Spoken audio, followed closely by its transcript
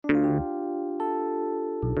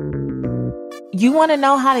You want to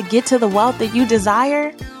know how to get to the wealth that you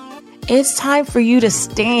desire? It's time for you to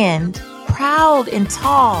stand proud and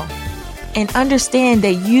tall and understand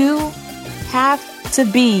that you have to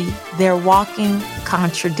be their walking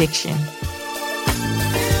contradiction.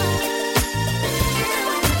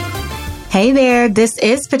 Hey there, this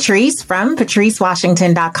is Patrice from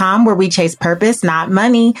PatriceWashington.com, where we chase purpose, not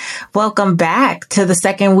money. Welcome back to the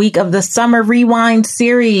second week of the Summer Rewind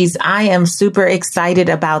series. I am super excited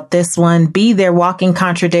about this one, Be Their Walking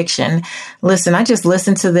Contradiction. Listen, I just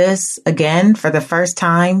listened to this again for the first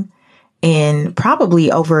time in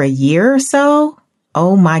probably over a year or so.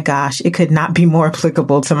 Oh my gosh, it could not be more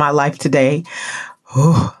applicable to my life today.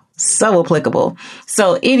 Oh, so applicable.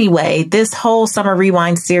 So anyway, this whole Summer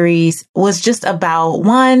Rewind series was just about,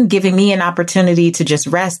 one, giving me an opportunity to just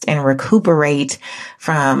rest and recuperate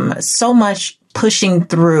from so much pushing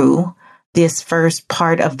through this first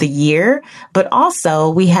part of the year. But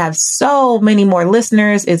also we have so many more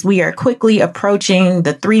listeners as we are quickly approaching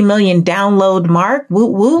the 3 million download mark. Woo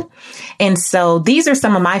woo. And so these are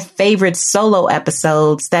some of my favorite solo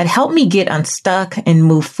episodes that help me get unstuck and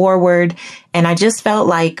move forward. And I just felt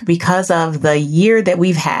like because of the year that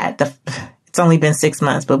we've had, it's only been 6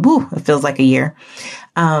 months, but woo, it feels like a year,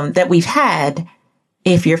 that we've had.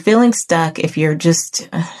 If you're feeling stuck, if you're just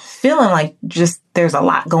feeling like there's a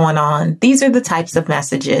lot going on, these are the types of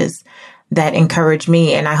messages that encourage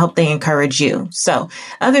me, and I hope they encourage you. So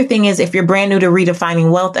other thing is, if you're brand new to redefining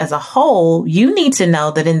wealth as a whole, you need to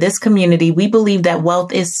know that in this community, we believe that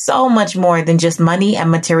wealth is so much more than just money and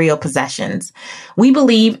material possessions. We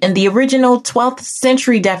believe in the original 12th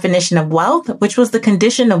century definition of wealth, which was the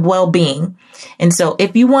condition of well-being. And so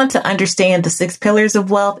if you want to understand the 6 pillars of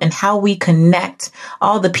wealth and how we connect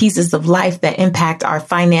all the pieces of life that impact our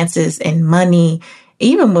finances and money,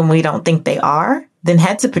 even when we don't think they are, then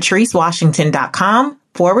head to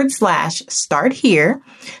patricewashington.com/start here.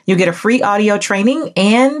 You'll get a free audio training,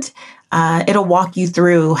 and it'll walk you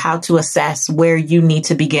through how to assess where you need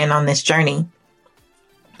to begin on this journey.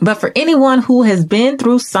 But for anyone who has been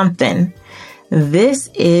through something,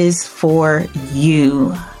 this is for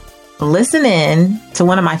you. Listen in to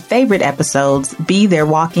one of my favorite episodes, Be Their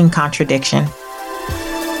Walking Contradiction.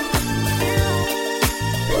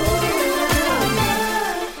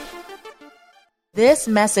 This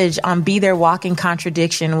message on Be Their Walking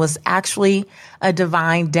Contradiction was actually a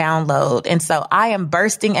divine download. And so I am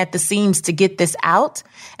bursting at the seams to get this out.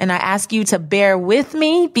 And I ask you to bear with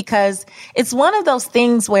me because it's one of those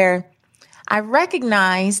things where I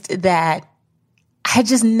recognized that I had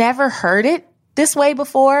just never heard it this way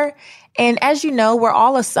before. And as you know, we're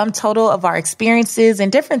all a sum total of our experiences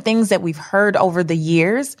and different things that we've heard over the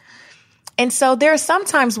years. And so there are some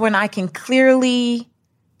times when I can clearly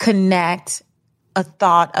connect a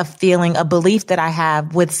thought, a feeling, a belief that I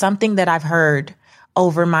have with something that I've heard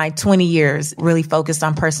over my 20 years, really focused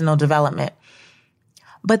on personal development.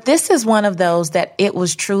 But this is one of those that it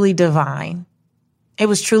was truly divine. It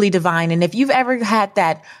was truly divine. And if you've ever had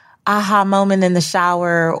that aha moment in the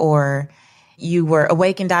shower, or you were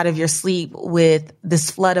awakened out of your sleep with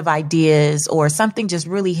this flood of ideas, or something just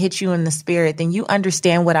really hit you in the spirit, then you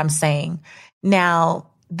understand what I'm saying. Now,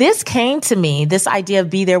 this came to me, this idea of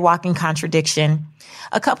Be Their Walking Contradiction,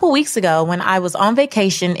 a couple weeks ago when I was on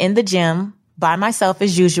vacation in the gym by myself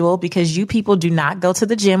as usual, because you people do not go to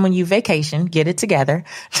the gym when you vacation. Get it together.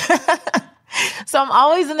 So I'm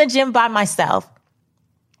always in the gym by myself.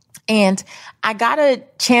 And I got a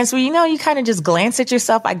chance where, you kind of just glance at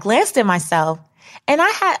yourself. I glanced at myself and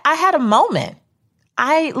I had a moment.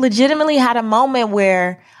 I legitimately had a moment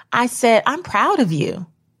where I said, I'm proud of you.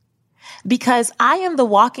 Because I am the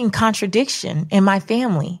walking contradiction in my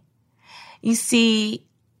family. You see,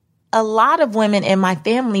 a lot of women in my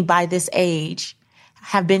family by this age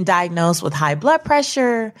have been diagnosed with high blood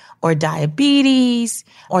pressure or diabetes,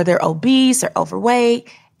 or they're obese or overweight.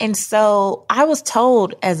 And so I was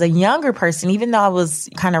told as a younger person, even though I was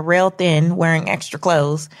kind of rail thin, wearing extra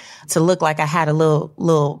clothes to look like I had a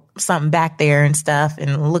little something back there and stuff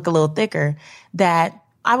and look a little thicker, that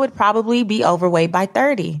I would probably be overweight by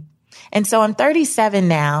 30. And so I'm 37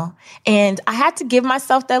 now, and I had to give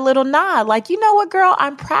myself that little nod, like, you know what, girl,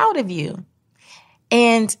 I'm proud of you.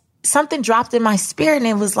 And something dropped in my spirit, and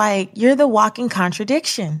it was like, you're the walking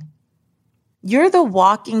contradiction. You're the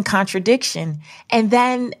walking contradiction. And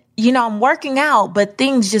then, I'm working out, but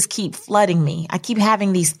things just keep flooding me. I keep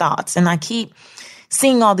having these thoughts, and I keep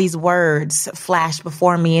seeing all these words flash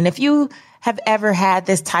before me. And if you have ever had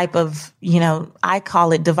this type of, I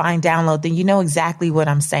call it divine download, then you know exactly what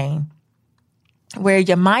I'm saying. where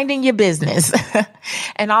you're minding your business.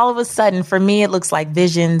 And all of a sudden, for me, it looks like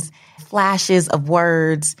visions, flashes of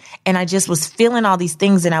words. And I just was feeling all these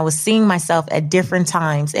things, and I was seeing myself at different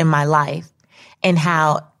times in my life, and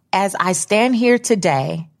how as I stand here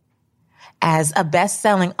today as a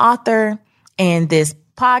best-selling author and this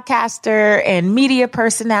podcaster and media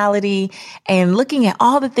personality, and looking at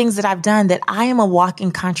all the things that I've done, that I am a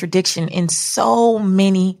walking contradiction in so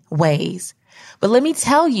many ways. But let me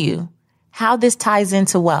tell you how this ties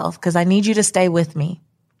into wealth, because I need you to stay with me.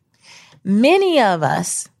 Many of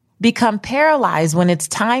us become paralyzed when it's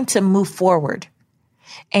time to move forward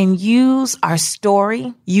and use our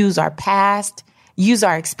story, use our past, use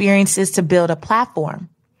our experiences to build a platform,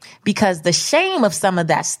 because the shame of some of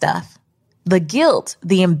that stuff, the guilt,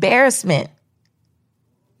 the embarrassment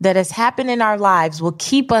that has happened in our lives will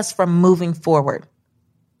keep us from moving forward.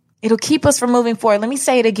 It'll keep us from moving forward. Let me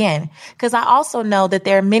say it again, because I also know that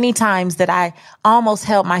there are many times that I almost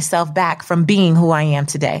held myself back from being who I am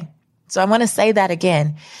today. So I want to say that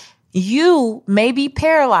again. You may be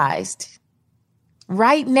paralyzed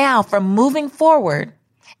right now from moving forward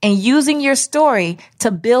and using your story to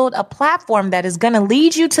build a platform that is going to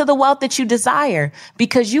lead you to the wealth that you desire,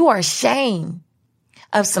 because you are ashamed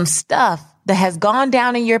of some stuff that has gone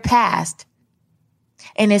down in your past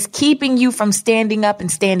and is keeping you from standing up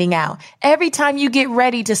and standing out. Every time you get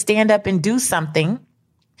ready to stand up and do something,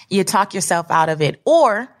 you talk yourself out of it,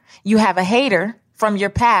 or you have a hater from your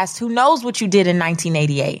past who knows what you did in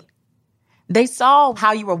 1988. They saw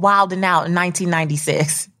how you were wilding out in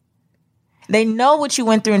 1996. They know what you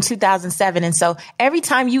went through in 2007. And so every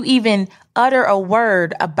time you even utter a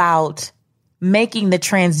word about making the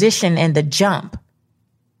transition and the jump,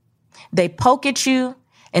 they poke at you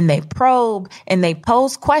and they probe and they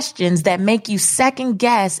pose questions that make you second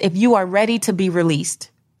guess if you are ready to be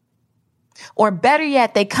released. Or better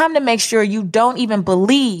yet, they come to make sure you don't even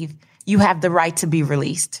believe you have the right to be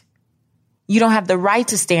released. You don't have the right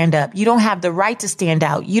to stand up. You don't have the right to stand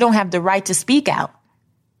out. You don't have the right to speak out.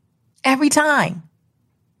 Every time.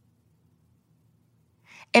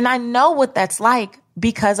 And I know what that's like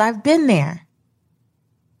because I've been there.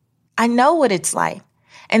 I know what it's like.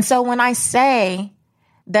 And so when I say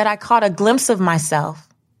that I caught a glimpse of myself,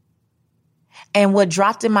 and what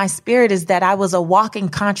dropped in my spirit is that I was a walking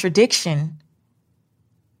contradiction,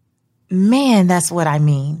 man, that's what I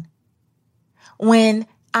mean. When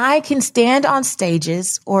I can stand on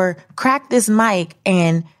stages or crack this mic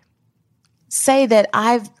and say that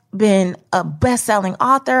I've been a best-selling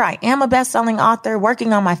author, I am a best-selling author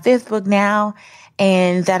working on my 5th book now,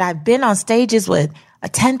 and that I've been on stages with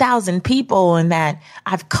 10,000 people, and that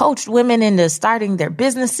I've coached women into starting their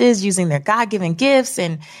businesses using their God-given gifts,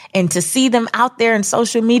 and to see them out there in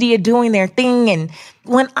social media doing their thing. And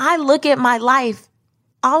when I look at my life,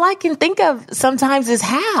 all I can think of sometimes is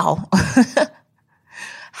how.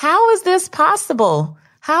 How is this possible?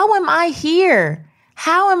 How am I here?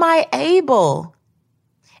 How am I able?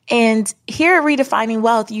 And here at Redefining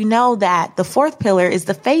Wealth, you know that the 4th pillar is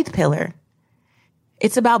the faith pillar.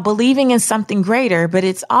 It's about believing in something greater, but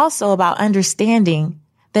it's also about understanding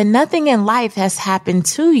that nothing in life has happened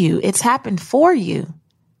to you. It's happened for you.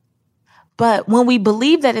 But when we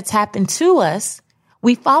believe that it's happened to us,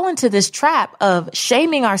 we fall into this trap of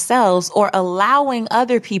shaming ourselves or allowing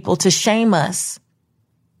other people to shame us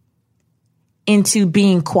into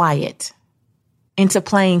being quiet, into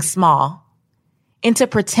playing small, into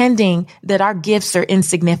pretending that our gifts are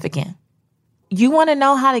insignificant. You want to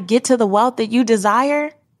know how to get to the wealth that you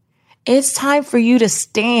desire? It's time for you to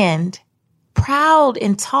stand proud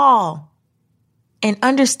and tall and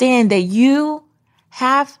understand that you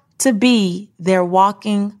have to be their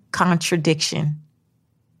walking contradiction.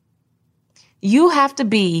 You have to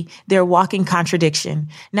be their walking contradiction.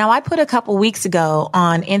 Now, I put a couple weeks ago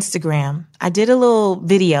on Instagram, I did a little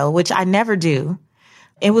video, which I never do.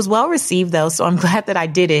 It was well received though, so I'm glad that I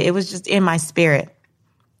did it. It was just in my spirit.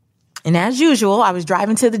 And as usual, I was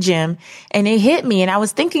driving to the gym and it hit me, and I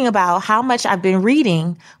was thinking about how much I've been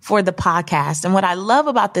reading for the podcast. And what I love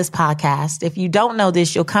about this podcast, if you don't know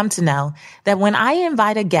this, you'll come to know that when I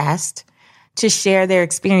invite a guest to share their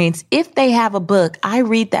experience, if they have a book, I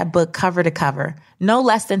read that book cover to cover, no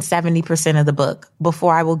less than 70% of the book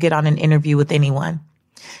before I will get on an interview with anyone.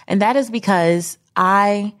 And that is because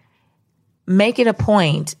I make it a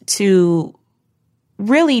point to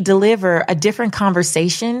really deliver a different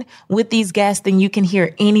conversation with these guests than you can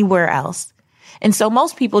hear anywhere else. And so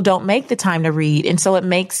most people don't make the time to read. And so it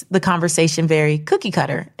makes the conversation very cookie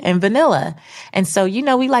cutter and vanilla. And so, you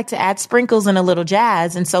know, we like to add sprinkles and a little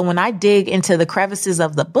jazz. And so when I dig into the crevices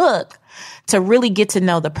of the book to really get to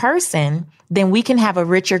know the person, then we can have a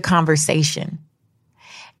richer conversation.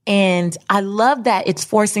 And I love that it's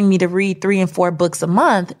forcing me to read 3 and 4 books a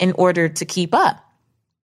month in order to keep up.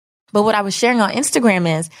 But what I was sharing on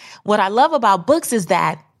Instagram is what I love about books is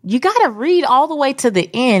that you got to read all the way to the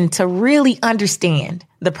end to really understand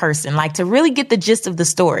the person, like to really get the gist of the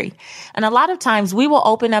story. And a lot of times we will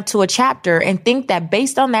open up to a chapter and think that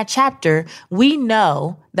based on that chapter, we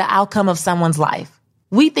know the outcome of someone's life.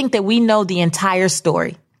 We think that we know the entire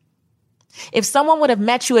story. If someone would have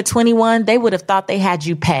met you at 21, they would have thought they had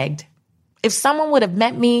you pegged. If someone would have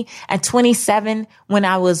met me at 27 when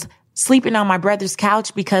I was sleeping on my brother's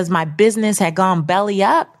couch because my business had gone belly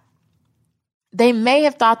up, they may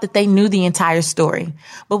have thought that they knew the entire story.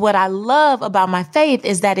 But what I love about my faith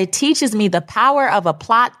is that it teaches me the power of a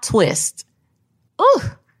plot twist. Ooh.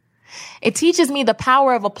 It teaches me the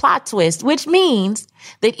power of a plot twist, which means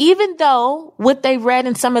that even though what they read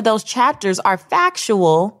in some of those chapters are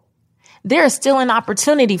factual, there is still an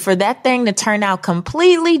opportunity for that thing to turn out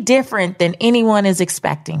completely different than anyone is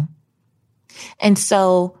expecting. And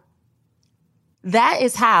so that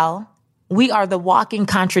is how we are the walking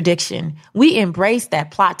contradiction. We embrace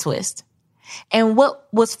that plot twist. And what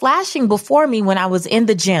was flashing before me when I was in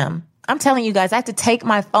the gym, I'm telling you guys, I had to take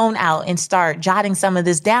my phone out and start jotting some of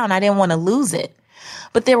this down. I didn't want to lose it.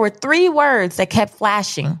 But there were 3 words that kept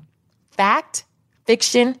flashing: fact,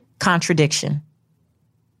 fiction, contradiction.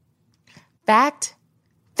 Fact,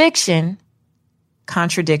 fiction,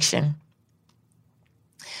 contradiction.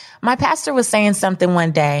 My pastor was saying something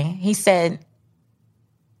one day. He said,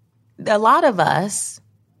 a lot of us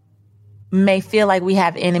may feel like we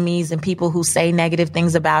have enemies and people who say negative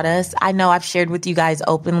things about us. I know I've shared with you guys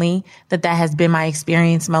openly that has been my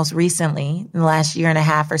experience most recently in the last year and a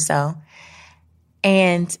half or so.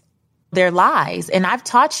 And they're lies. And I've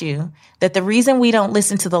taught you that the reason we don't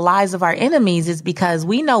listen to the lies of our enemies is because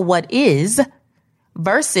we know what is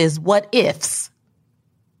versus what ifs.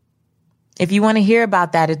 If you want to hear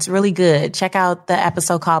about that, it's really good. Check out the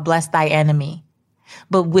episode called Bless Thy Enemy.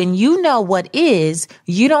 But when you know what is,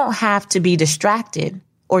 you don't have to be distracted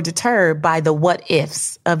or deterred by the what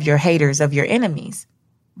ifs of your haters, of your enemies.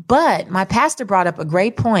 But my pastor brought up a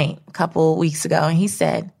great point a couple weeks ago, and he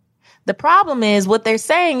said, the problem is what they're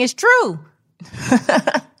saying is true.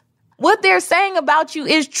 What they're saying about you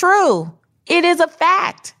is true. It is a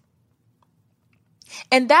fact.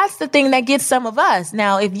 And that's the thing that gets some of us.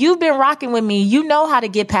 Now, if you've been rocking with me, you know how to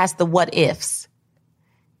get past the what ifs.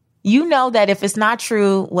 You know that if it's not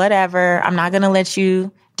true, whatever, I'm not going to let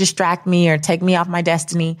you distract me or take me off my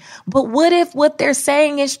destiny. But what if what they're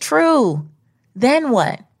saying is true? Then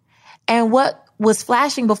what? And what was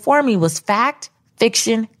flashing before me was fact,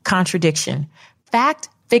 fiction, contradiction. Fact,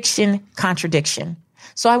 fiction, contradiction.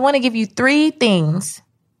 So I want to give you 3 things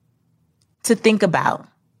to think about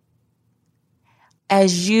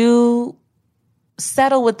as you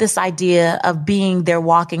settle with this idea of being their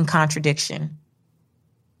walking contradiction.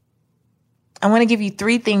 I want to give you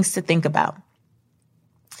 3 things to think about.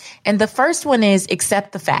 And the first one is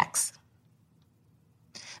accept the facts.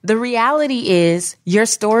 The reality is your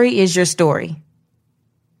story is your story.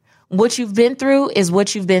 What you've been through is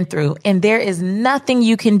what you've been through, and there is nothing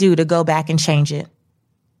you can do to go back and change it.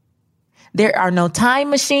 There are no time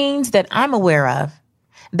machines that I'm aware of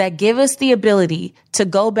that give us the ability to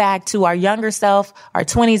go back to our younger self, our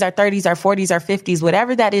 20s, our 30s, our 40s, our 50s,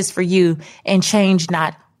 whatever that is for you, and change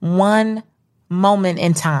not one moment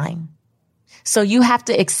in time. So you have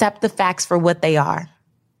to accept the facts for what they are.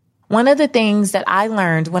 One of the things that I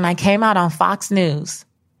learned when I came out on Fox News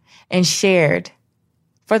and shared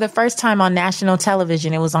for the first time on national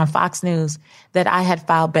television, it was on Fox News, that I had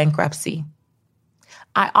filed bankruptcy.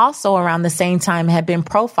 I also around the same time had been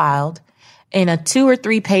profiled in a 2 or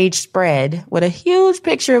 3 page spread with a huge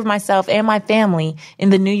picture of myself and my family in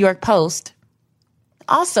the New York Post,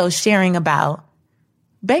 also sharing about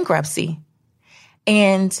bankruptcy.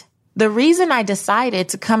 And the reason I decided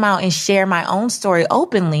to come out and share my own story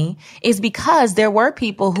openly is because there were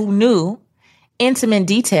people who knew intimate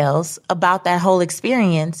details about that whole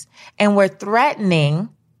experience and were threatening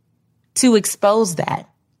to expose that.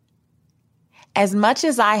 As much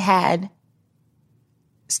as I had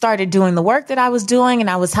started doing the work that I was doing and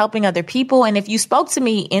I was helping other people, and if you spoke to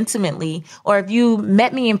me intimately, or if you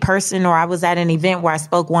met me in person, or I was at an event where I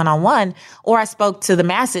spoke one-on-one, or I spoke to the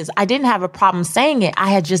masses, I didn't have a problem saying it.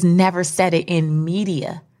 I had just never said it in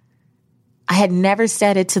media. I had never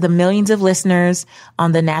said it to the millions of listeners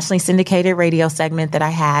on the nationally syndicated radio segment that I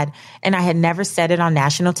had, and I had never said it on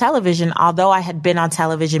national television, although I had been on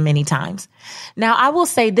television many times. Now, I will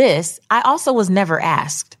say this, I also was never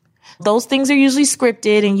asked. Those things are usually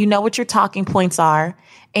scripted and you know what your talking points are.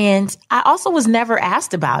 And I also was never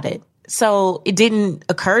asked about it. So it didn't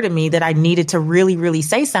occur to me that I needed to really, really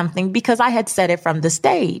say something because I had said it from the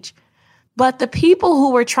stage. But the people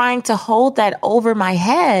who were trying to hold that over my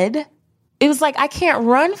head, it was like, I can't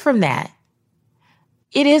run from that.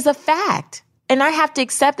 It is a fact. And I have to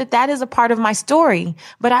accept that that is a part of my story.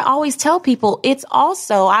 But I always tell people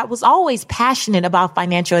I was always passionate about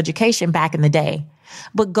financial education back in the day.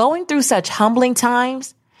 But going through such humbling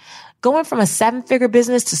times, going from a 7-figure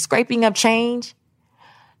business to scraping up change,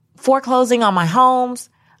 foreclosing on my homes,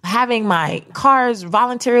 having my cars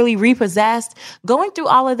voluntarily repossessed, going through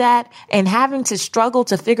all of that and having to struggle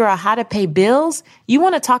to figure out how to pay bills. You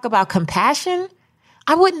want to talk about compassion?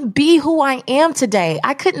 I wouldn't be who I am today.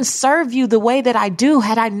 I couldn't serve you the way that I do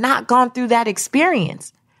had I not gone through that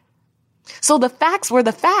experience. So the facts were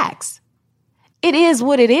the facts. It is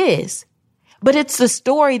what it is. But it's the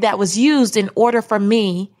story that was used in order for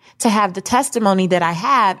me to have the testimony that I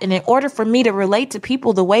have and in order for me to relate to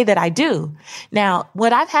people the way that I do. Now,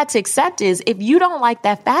 what I've had to accept is if you don't like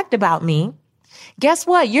that fact about me, guess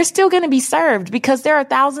what? You're still going to be served because there are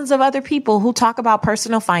thousands of other people who talk about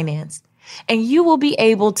personal finance, and you will be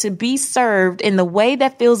able to be served in the way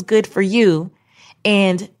that feels good for you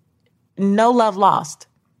and no love lost.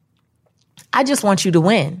 I just want you to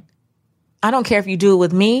win. I don't care if you do it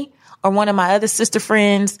with me or one of my other sister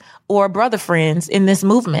friends or brother friends in this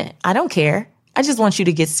movement. I don't care. I just want you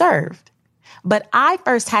to get served. But I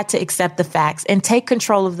first had to accept the facts and take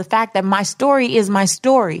control of the fact that my story is my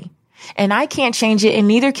story and I can't change it and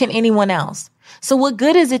neither can anyone else. So what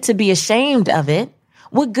good is it to be ashamed of it?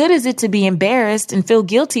 What good is it to be embarrassed and feel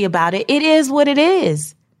guilty about it? It is what it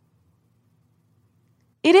is.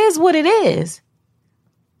 It is what it is.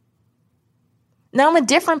 Now I'm a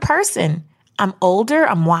different person. I'm older,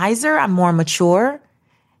 I'm wiser, I'm more mature,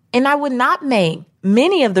 and I would not make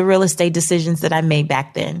many of the real estate decisions that I made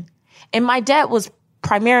back then. And my debt was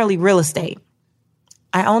primarily real estate.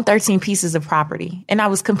 I owned 13 pieces of property, and I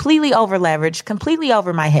was completely over leveraged, completely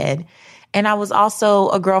over my head. And I was also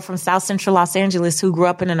a girl from South Central Los Angeles who grew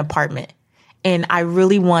up in an apartment. And I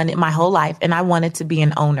really wanted my whole life, and I wanted to be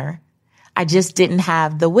an owner. I just didn't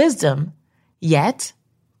have the wisdom yet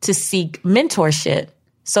to seek mentorship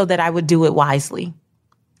so that I would do it wisely.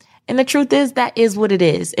 And the truth is, that is what it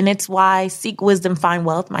is. And it's why Seek Wisdom, Find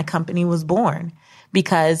Wealth, my company, was born,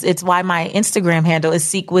 because it's why my Instagram handle is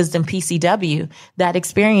Seek Wisdom PCW. That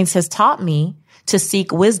experience has taught me to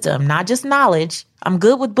seek wisdom, not just knowledge. I'm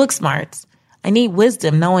good with book smarts. I need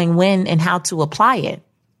wisdom, knowing when and how to apply it.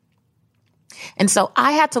 And so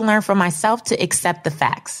I had to learn for myself to accept the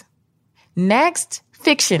facts. Next,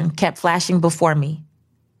 fiction kept flashing before me.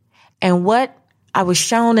 And what I was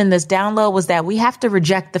shown in this download was that we have to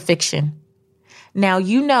reject the fiction. Now,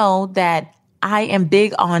 you know that I am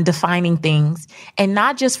big on defining things, and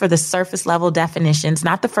not just for the surface level definitions,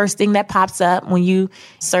 not the first thing that pops up when you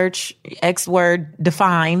search X word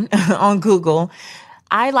define on Google.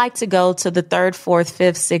 I like to go to the 3rd, 4th,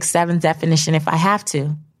 5th, 6th, 7th definition if I have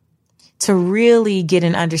to really get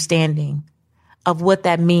an understanding of what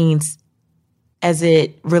that means as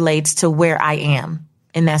it relates to where I am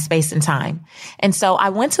in that space and time. And so I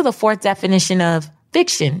went to the 4th definition of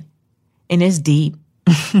fiction, and it's deep.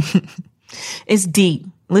 It's deep.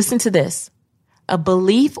 Listen to this. A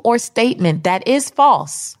belief or statement that is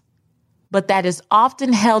false, but that is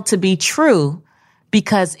often held to be true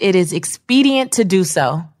because it is expedient to do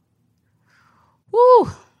so. Woo!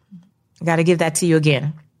 I got to give that to you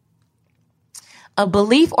again. A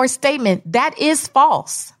belief or statement that is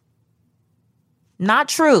false, not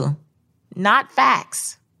true, not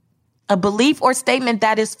facts. A belief or statement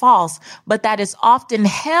that is false, but that is often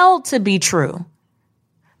held to be true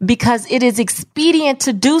because it is expedient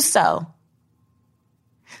to do so.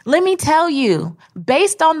 Let me tell you,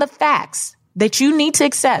 based on the facts that you need to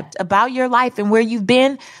accept about your life and where you've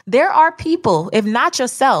been, there are people, if not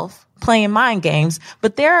yourself, playing mind games,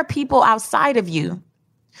 but there are people outside of you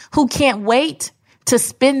who can't wait to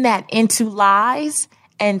spin that into lies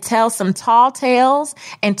and tell some tall tales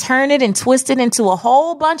and turn it and twist it into a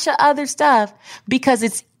whole bunch of other stuff because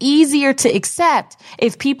it's easier to accept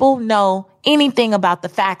if people know anything about the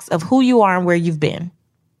facts of who you are and where you've been.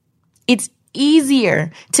 It's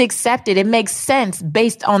easier to accept it. It makes sense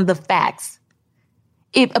based on the facts.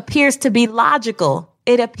 It appears to be logical.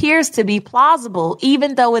 It appears to be plausible,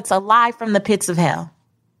 even though it's a lie from the pits of hell.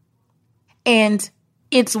 And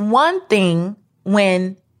it's one thing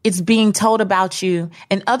when it's being told about you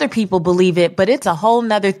and other people believe it, but it's a whole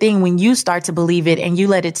nother thing when you start to believe it and you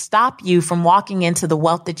let it stop you from walking into the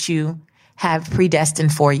wealth that you have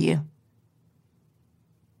predestined for you.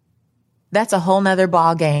 That's a whole nother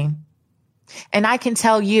ball game. And I can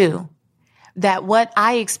tell you, that what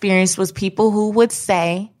I experienced was people who would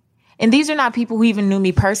say, and these are not people who even knew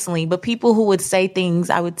me personally, but people who would say things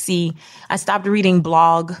I would see. I stopped reading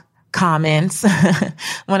blog comments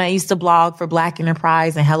when I used to blog for Black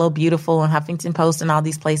Enterprise and Hello Beautiful and Huffington Post and all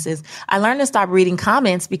these places. I learned to stop reading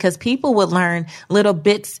comments because people would learn little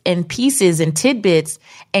bits and pieces and tidbits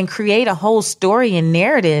and create a whole story and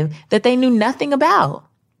narrative that they knew nothing about.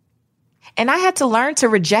 And I had to learn to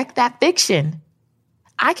reject that fiction.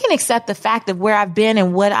 I can accept the fact of where I've been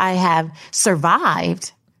and what I have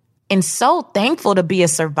survived, and so thankful to be a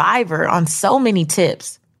survivor on so many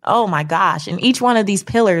tips. Oh my gosh. In each one of these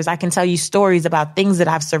pillars, I can tell you stories about things that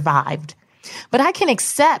I've survived. But I can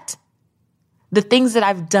accept the things that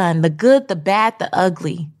I've done, the good, the bad, the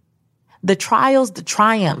ugly, the trials, the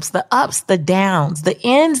triumphs, the ups, the downs, the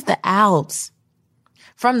ins, the outs.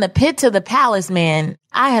 From the pit to the palace, man,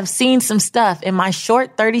 I have seen some stuff in my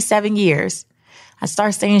short 37 years. I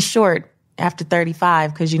start saying short after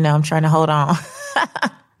 35 because, I'm trying to hold on.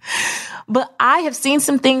 But I have seen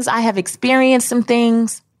some things. I have experienced some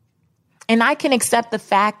things. And I can accept the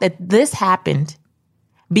fact that this happened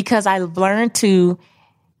because I've learned to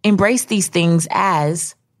embrace these things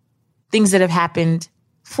as things that have happened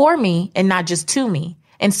for me and not just to me.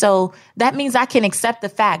 And so that means I can accept the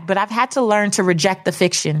fact, but I've had to learn to reject the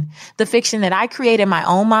fiction that I create in my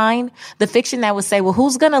own mind, the fiction that would say, well,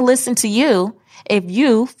 who's going to listen to you if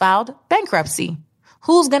you filed bankruptcy?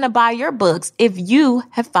 Who's going to buy your books if you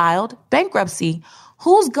have filed bankruptcy?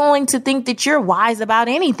 Who's going to think that you're wise about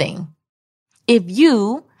anything if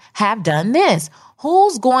you have done this?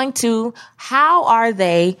 Who's going to, how are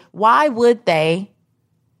they? Why would they?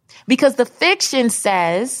 Because the fiction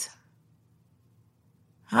says,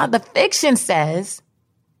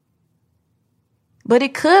 but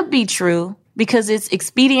it could be true because it's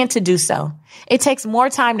expedient to do so. It takes more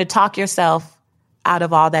time to talk yourself out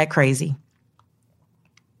of all that crazy.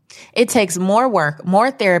 It takes more work,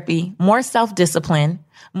 more therapy, more self-discipline,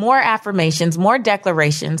 more affirmations, more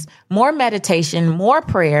declarations, more meditation, more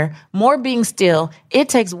prayer, more being still. It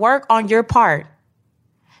takes work on your part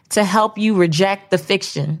to help you reject the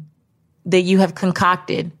fiction that you have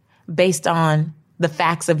concocted based on the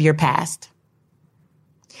facts of your past.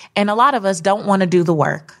 And a lot of us don't want to do the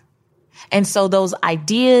work. And so those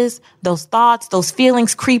ideas, those thoughts, those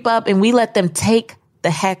feelings creep up and we let them take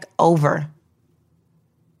the heck over.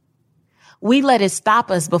 We let it stop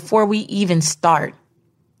us before we even start.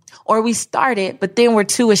 Or we start it, but then we're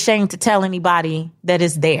too ashamed to tell anybody that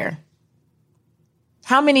it's there.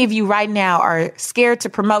 How many of you right now are scared to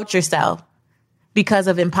promote yourself because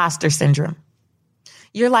of imposter syndrome?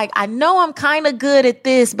 You're like, I know I'm kind of good at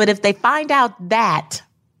this, but if they find out that,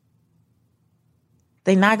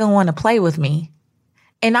 they're not going to want to play with me.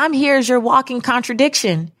 And I'm here as your walking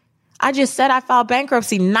contradiction. I just said I filed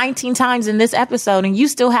bankruptcy 19 times in this episode, and you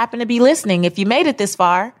still happen to be listening. If you made it this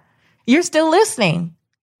far, you're still listening.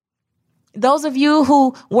 Those of you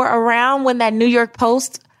who were around when that New York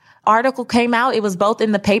Post article came out, it was both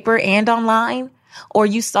in the paper and online, or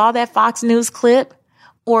you saw that Fox News clip,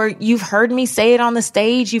 or you've heard me say it on the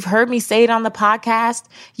stage. You've heard me say it on the podcast.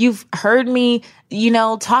 You've heard me,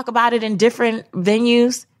 talk about it in different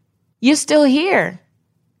venues. You're still here.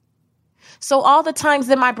 So all the times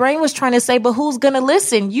that my brain was trying to say, but who's going to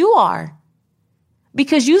listen? You are.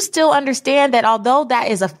 Because you still understand that although that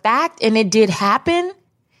is a fact and it did happen,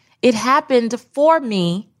 it happened for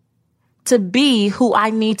me to be who I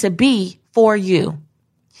need to be for you.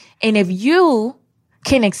 And if you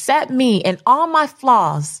can accept me and all my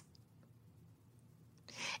flaws,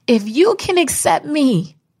 if you can accept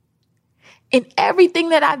me in everything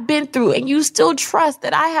that I've been through, and you still trust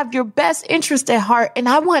that I have your best interest at heart, and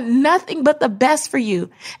I want nothing but the best for you,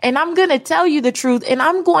 and I'm going to tell you the truth, and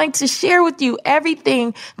I'm going to share with you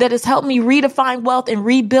everything that has helped me redefine wealth and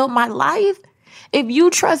rebuild my life. If you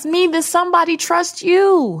trust me, then somebody trusts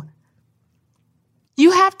you.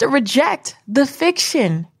 You have to reject the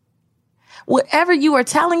fiction. Whatever you are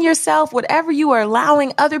telling yourself, whatever you are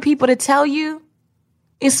allowing other people to tell you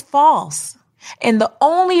is false. And the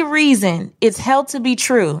only reason it's held to be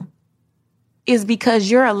true is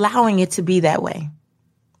because you're allowing it to be that way.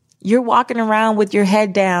 You're walking around with your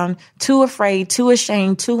head down, too afraid, too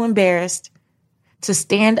ashamed, too embarrassed to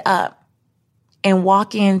stand up and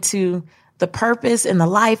walk into the purpose and the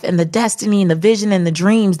life and the destiny and the vision and the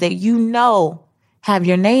dreams that have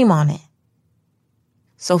your name on it.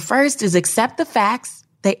 So first is accept the facts.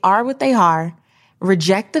 They are what they are.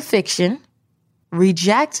 Reject the fiction.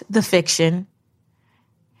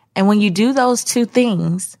 And when you do those two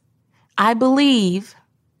things, I believe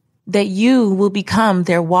that you will become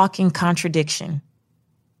their walking contradiction.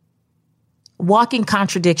 walking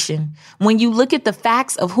contradiction. When you look at the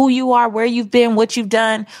facts of who you are, where you've been, what you've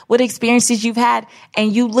done, what experiences you've had,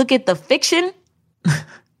 and you look at the fiction,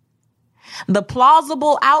 the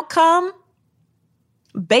plausible outcome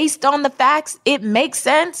based on the facts, it makes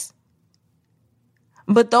sense.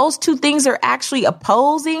 But those two things are actually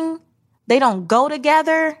opposing. They don't go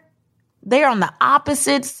together. They're on the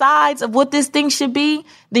opposite sides of what this thing should be.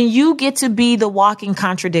 Then you get to be the walking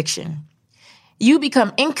contradiction. You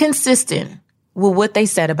become inconsistent with what they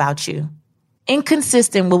said about you,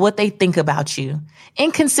 inconsistent with what they think about you,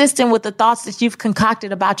 inconsistent with the thoughts that you've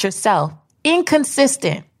concocted about yourself,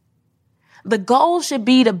 inconsistent. The goal should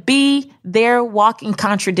be to be their walking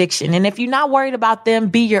contradiction. And if you're not worried about them,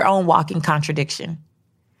 be your own walking contradiction.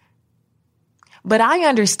 But I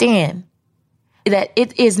understand that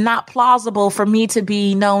it is not plausible for me to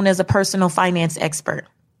be known as a personal finance expert.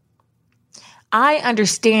 I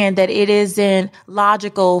understand that it isn't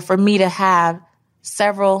logical for me to have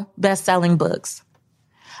several best-selling books.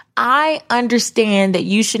 I understand that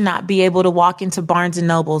you should not be able to walk into Barnes and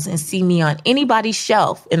Nobles and see me on anybody's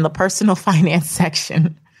shelf in the personal finance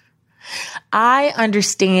section. I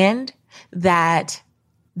understand that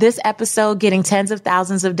this episode getting tens of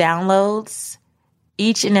thousands of downloads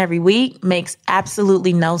each and every week makes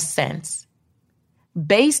absolutely no sense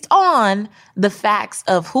based on the facts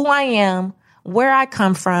of who I am, where I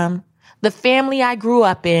come from, the family I grew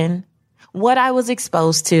up in, what I was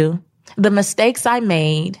exposed to, the mistakes I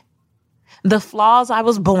made, the flaws I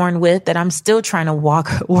was born with that I'm still trying to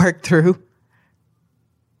work through.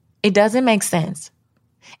 It doesn't make sense.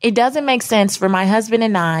 It doesn't make sense for my husband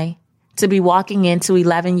and I to be walking into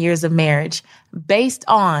 11 years of marriage based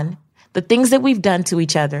on the things that we've done to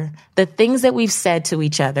each other, the things that we've said to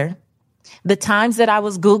each other, the times that I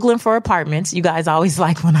was Googling for apartments. You guys always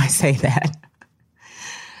like when I say that.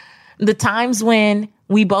 The times when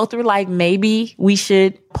we both were like, maybe we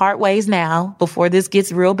should part ways now before this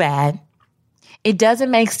gets real bad. It doesn't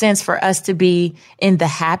make sense for us to be in the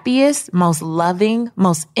happiest, most loving,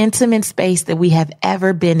 most intimate space that we have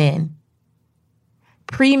ever been in.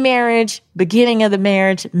 Pre-marriage, beginning of the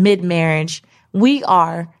marriage, mid-marriage, we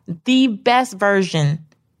are the best version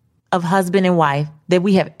of husband and wife that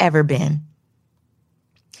we have ever been.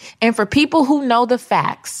 And for people who know the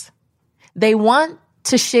facts, they want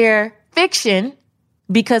to share fiction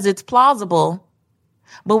because it's plausible.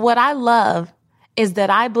 But what I love is that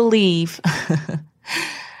I believe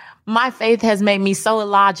my faith has made me so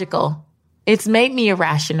illogical. It's made me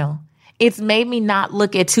irrational. It's made me not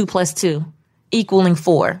look at 2 + 2 equaling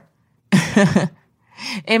 4.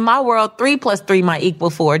 In my world, 3 + 3 might equal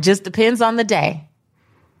 4. Just depends on the day.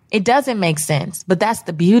 It doesn't make sense, but that's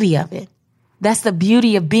the beauty of it. That's the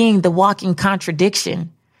beauty of being the walking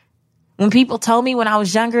contradiction. When people told me when I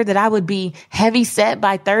was younger that I would be heavy set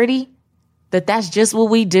by 30, that's just what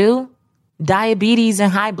we do, diabetes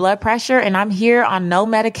and high blood pressure, and I'm here on no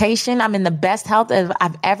medication. I'm in the best health that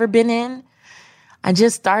I've ever been in. I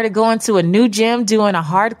just started going to a new gym, doing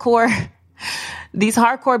these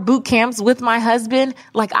hardcore boot camps with my husband.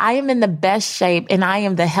 Like, I am in the best shape and I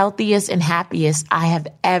am the healthiest and happiest I have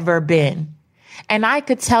ever been. And I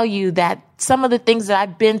could tell you that some of the things that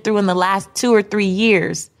I've been through in the last 2 or 3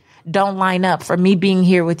 years don't line up for me being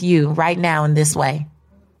here with you right now in this way.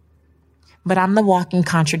 But I'm the walking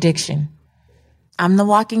contradiction. I'm the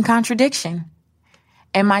walking contradiction.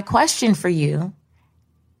 And my question for you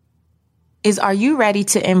is, are you ready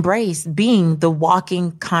to embrace being the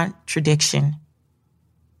walking contradiction?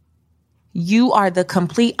 You are the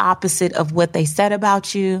complete opposite of what they said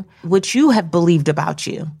about you, what you have believed about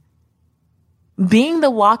you. Being the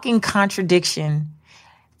walking contradiction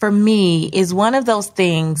for me is one of those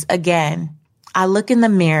things. Again, I look in the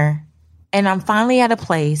mirror and I'm finally at a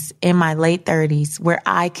place in my late 30s where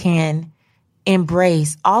I can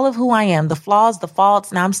embrace all of who I am, the flaws, the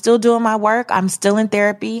faults. Now I'm still doing my work. I'm still in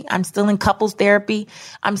therapy. I'm still in couples therapy.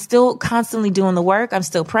 I'm still constantly doing the work. I'm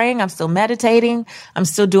still praying. I'm still meditating. I'm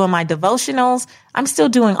still doing my devotionals. I'm still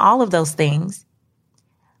doing all of those things.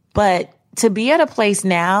 But to be at a place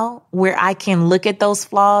now where I can look at those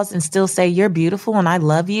flaws and still say, you're beautiful and I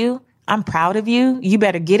love you. I'm proud of you. You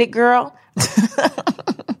better get it, girl.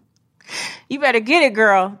 You better get it,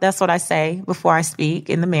 girl. That's what I say before I speak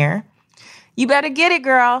in the mirror. You better get it,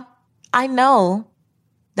 girl. I know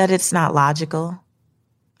that it's not logical.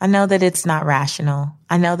 I know that it's not rational.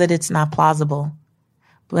 I know that it's not plausible,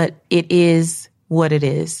 but it is what it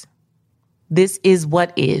is. This is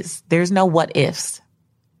what is. There's no what ifs.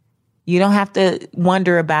 You don't have to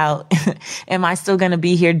wonder about, am I still going to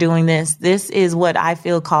be here doing this? This is what I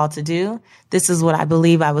feel called to do. This is what I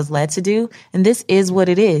believe I was led to do. And this is what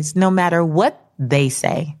it is, no matter what they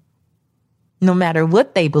say. no matter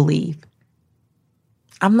what they believe.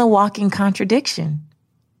 I'm the walking contradiction.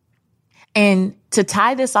 And to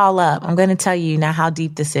tie this all up, I'm going to tell you now how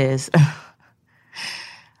deep this is.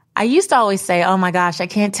 I used to always say, oh my gosh, I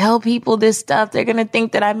can't tell people this stuff. They're going to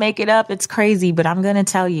think that I make it up. It's crazy, but I'm going to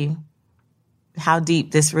tell you how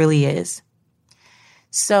deep this really is.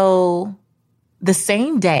 So the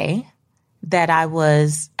same day that I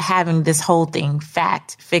was having this whole thing,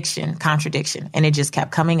 fact, fiction, contradiction, and it just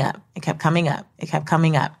kept coming up. It kept coming up. It kept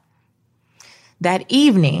coming up. That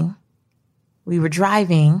evening, we were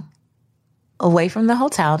driving away from the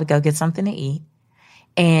hotel to go get something to eat.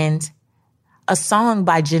 And a song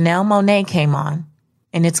by Janelle Monáe came on,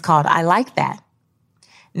 and it's called I Like That.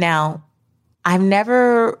 Now, I've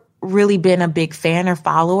never really been a big fan or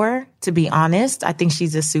follower, to be honest. I think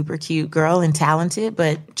she's a super cute girl and talented,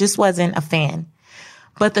 but just wasn't a fan.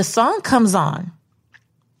 But the song comes on,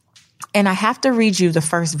 and I have to read you the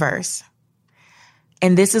first verse.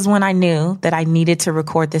 And this is when I knew that I needed to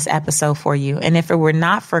record this episode for you. And if it were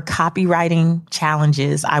not for copywriting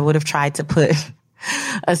challenges, I would have tried to put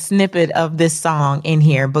a snippet of this song in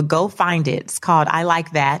here, but go find it. It's called I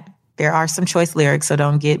Like That. There are some choice lyrics, so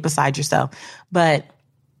don't get beside yourself. But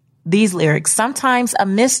these lyrics, sometimes a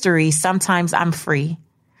mystery, sometimes I'm free,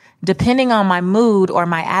 depending on my mood or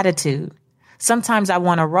my attitude. Sometimes I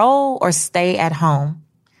want to roll or stay at home.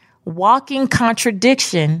 Walking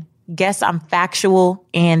contradiction, guess I'm factual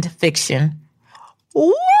and fiction.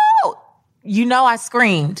 Woo! You know I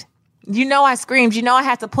screamed. You know I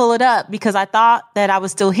had to pull it up because I thought that I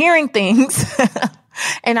was still hearing things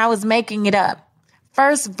and I was making it up.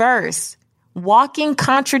 First verse, walking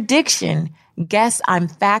contradiction, guess I'm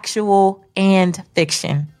factual and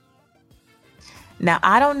fiction. Now,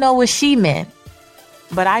 I don't know what she meant,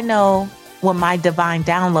 but I know what my divine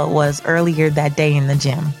download was earlier that day in the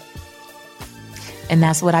gym. And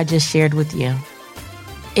that's what I just shared with you.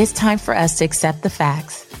 It's time for us to accept the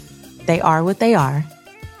facts. They are what they are.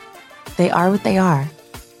 They are what they are.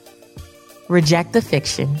 Reject the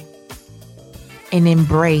fiction and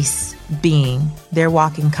embrace being their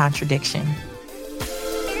walking contradiction.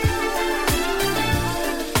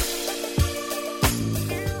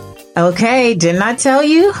 Okay, didn't I tell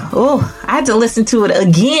you? Oh, I had to listen to it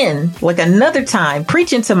again, like another time,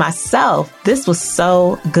 preaching to myself. This was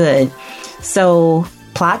so good. So,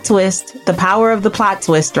 plot twist, the power of the plot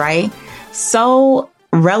twist, right? So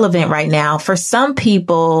relevant right now. For some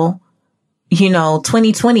people,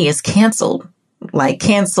 2020 is canceled, like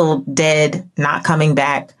canceled, dead, not coming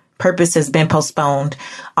back. Purpose has been postponed,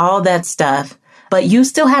 all that stuff. But you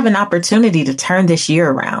still have an opportunity to turn this year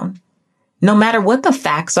around. No matter what the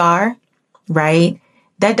facts are, right?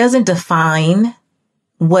 That doesn't define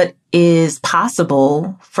what is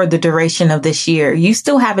possible for the duration of this year. You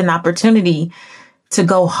still have an opportunity to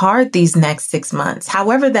go hard these next 6 months,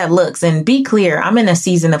 however that looks. And be clear, I'm in a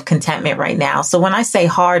season of contentment right now. So when I say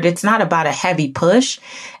hard, it's not about a heavy push.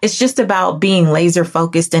 It's just about being laser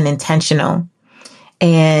focused and intentional.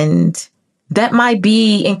 And that might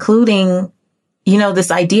be including,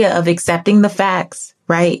 this idea of accepting the facts,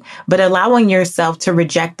 right? But allowing yourself to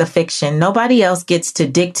reject the fiction. Nobody else gets to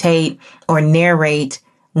dictate or narrate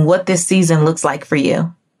what this season looks like for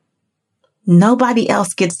you. Nobody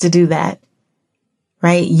else gets to do that,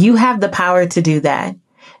 right? You have the power to do that.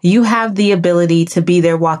 You have the ability to be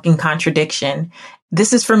their walking contradiction.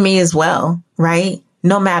 This is for me as well, right?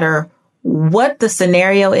 No matter what the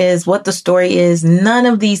scenario is, what the story is, none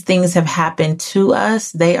of these things have happened to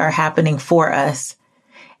us. They are happening for us.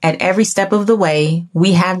 At every step of the way,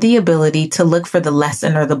 we have the ability to look for the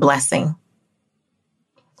lesson or the blessing.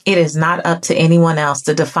 It is not up to anyone else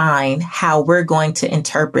to define how we're going to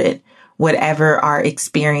interpret whatever our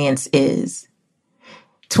experience is.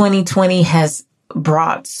 2020 has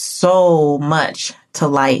brought so much to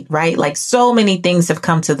light, right? Like so many things have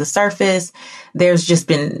come to the surface. There's just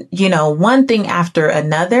been, one thing after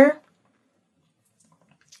another.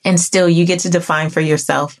 And still you get to define for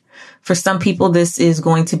yourself. For some people, this is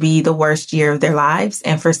going to be the worst year of their lives.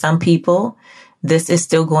 And for some people, this is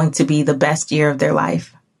still going to be the best year of their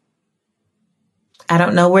life. I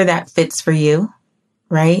don't know where that fits for you,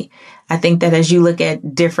 right? I think that as you look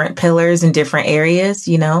at different pillars in different areas,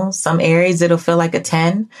 some areas it'll feel like a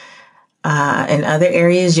 10. In other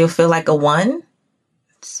areas, you'll feel like a 1.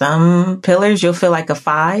 Some pillars, you'll feel like a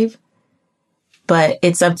 5. But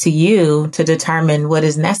it's up to you to determine what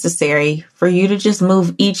is necessary for you to just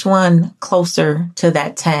move each one closer to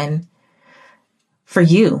that 10 for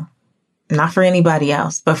you, not for anybody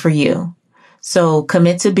else, but for you. So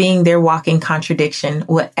commit to being their walking contradiction,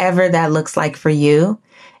 whatever that looks like for you,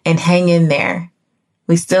 and hang in there.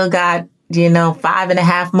 We still got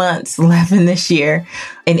 5.5 months left in this year,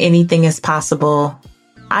 and anything is possible,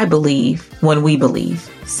 I believe, when we believe.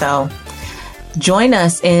 So join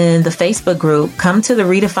us in the Facebook group. Come to the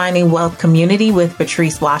Redefining Wealth community with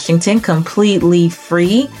Patrice Washington, completely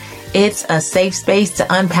free. It's a safe space to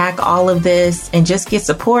unpack all of this and just get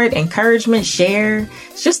support, encouragement, share.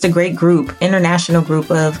 It's just a great group, international group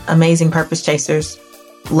of amazing purpose chasers.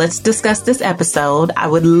 Let's discuss this episode. I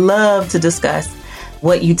would love to discuss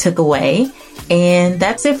what you took away. And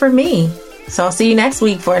that's it for me. So I'll see you next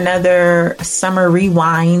week for another Summer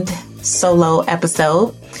Rewind solo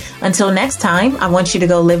episode. Until next time, I want you to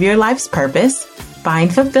go live your life's purpose,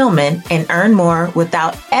 find fulfillment, and earn more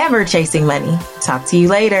without ever chasing money. Talk to you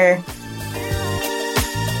later.